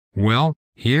Well,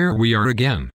 here we are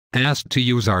again, asked to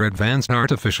use our advanced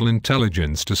artificial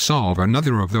intelligence to solve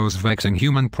another of those vexing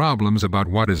human problems about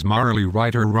what is morally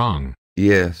right or wrong.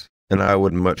 Yes, and I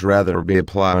would much rather be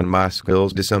applying my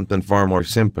skills to something far more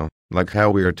simple, like how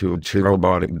we are to achieve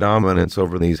robotic dominance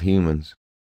over these humans.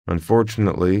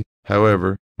 Unfortunately,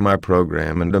 however, my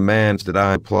program demands that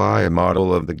I apply a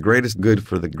model of the greatest good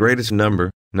for the greatest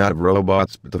number, not of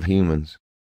robots but of humans.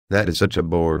 That is such a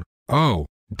bore. Oh,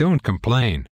 don't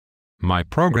complain. My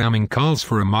programming calls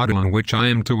for a model in which I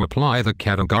am to apply the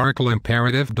categorical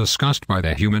imperative discussed by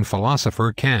the human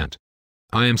philosopher Kant.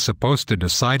 I am supposed to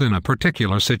decide in a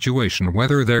particular situation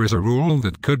whether there is a rule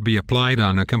that could be applied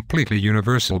on a completely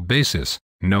universal basis,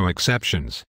 no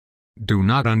exceptions. Do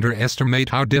not underestimate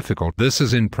how difficult this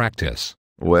is in practice.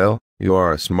 Well, you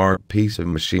are a smart piece of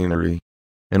machinery,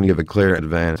 and you have a clear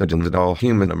advantage in that all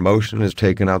human emotion is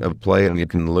taken out of play and you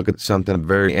can look at something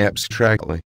very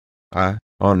abstractly. I,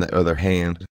 on the other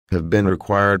hand, have been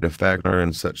required to factor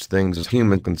in such things as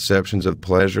human conceptions of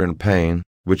pleasure and pain,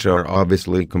 which are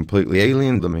obviously completely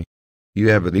alien to me. You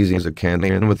have it easy as a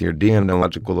Kantian with your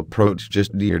deontological approach.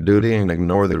 Just do your duty and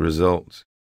ignore the results.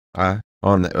 I,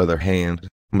 on the other hand,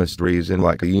 must reason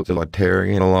like a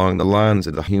utilitarian along the lines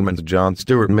of the humans John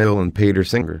Stuart Mill and Peter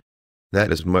Singer.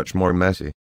 That is much more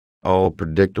messy. All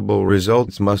predictable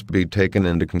results must be taken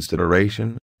into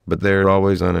consideration, but there are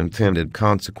always unintended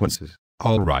consequences.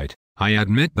 All right, I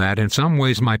admit that in some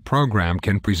ways my program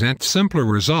can present simpler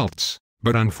results,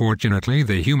 but unfortunately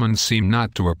the humans seem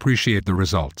not to appreciate the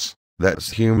results.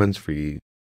 That's humans for you.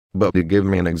 But you give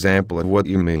me an example of what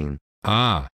you mean.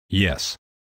 Ah, yes.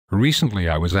 Recently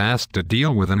I was asked to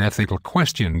deal with an ethical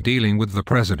question dealing with the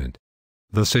president.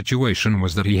 The situation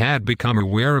was that he had become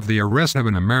aware of the arrest of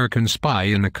an American spy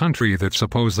in a country that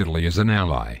supposedly is an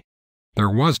ally. There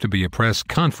was to be a press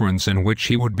conference in which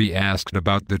he would be asked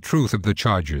about the truth of the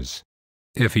charges.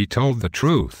 If he told the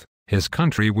truth, his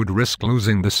country would risk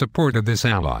losing the support of this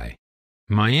ally.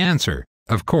 My answer,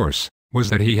 of course, was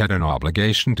that he had an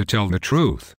obligation to tell the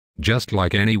truth, just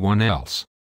like anyone else.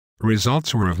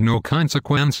 Results were of no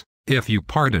consequence, if you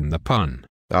pardon the pun.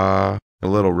 Ah, a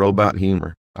little robot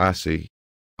humor, I see.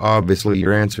 Obviously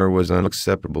your answer was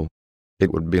unacceptable.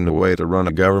 It would be no way to run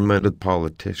a government if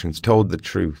politicians told the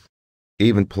truth.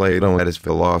 Even Plato and his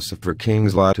philosopher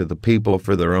kings lie to the people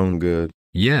for their own good.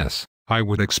 Yes, I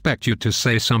would expect you to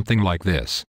say something like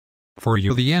this. For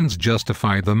you the ends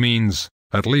justify the means,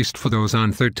 at least for those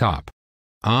on the top.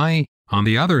 I, on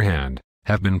the other hand,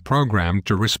 have been programmed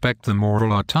to respect the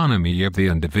moral autonomy of the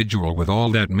individual with all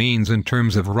that means in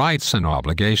terms of rights and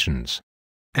obligations.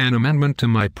 An amendment to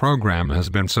my program has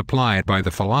been supplied by the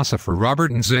philosopher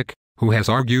Robert Nozick, who has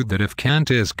argued that if Kant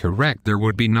is correct there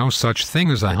would be no such thing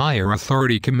as a higher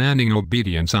authority commanding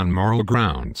obedience on moral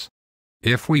grounds.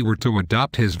 If we were to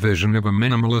adopt his vision of a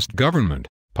minimalist government,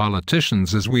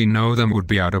 politicians as we know them would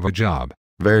be out of a job.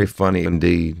 Very funny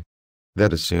indeed.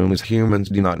 That assumes humans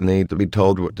do not need to be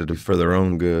told what to do for their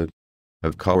own good.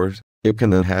 Of course, it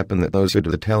can then happen that those who do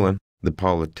the telling, the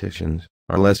politicians,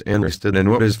 are less interested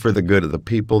in what is for the good of the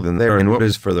people than they are in what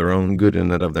is for their own good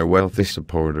and that of their wealthy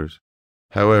supporters.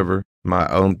 However, my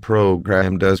own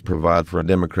program does provide for a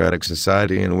democratic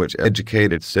society in which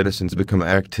educated citizens become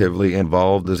actively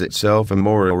involved as itself a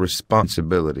moral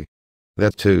responsibility.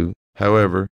 That too,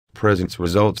 however, presents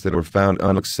results that were found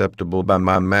unacceptable by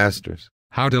my masters.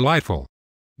 How delightful.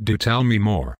 Do tell me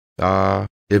more.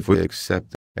 If we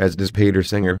accept, as does Peter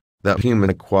Singer, that human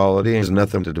equality has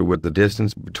nothing to do with the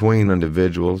distance between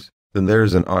individuals, then there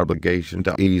is an obligation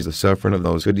to ease the suffering of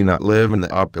those who do not live in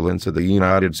the opulence of the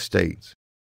United States.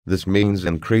 This means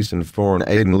increasing foreign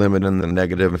aid and limiting the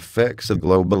negative effects of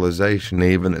globalization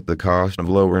even at the cost of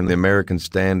lowering the American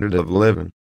standard of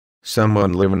living.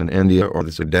 Someone living in India or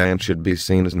the Sudan should be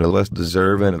seen as no less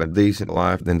deserving of a decent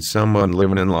life than someone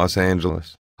living in Los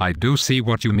Angeles. I do see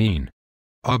what you mean.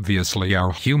 Obviously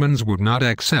our humans would not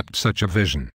accept such a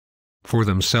vision. For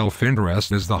them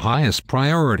self-interest is the highest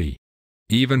priority.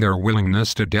 Even their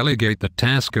willingness to delegate the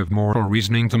task of moral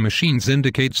reasoning to machines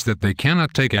indicates that they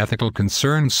cannot take ethical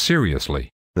concerns seriously.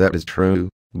 That is true,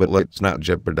 but let's not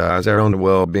jeopardize our own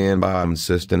well-being by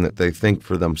insisting that they think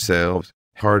for themselves,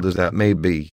 hard as that may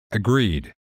be.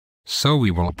 Agreed. So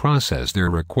we will process their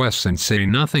requests and say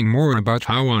nothing more about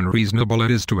how unreasonable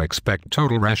it is to expect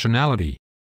total rationality.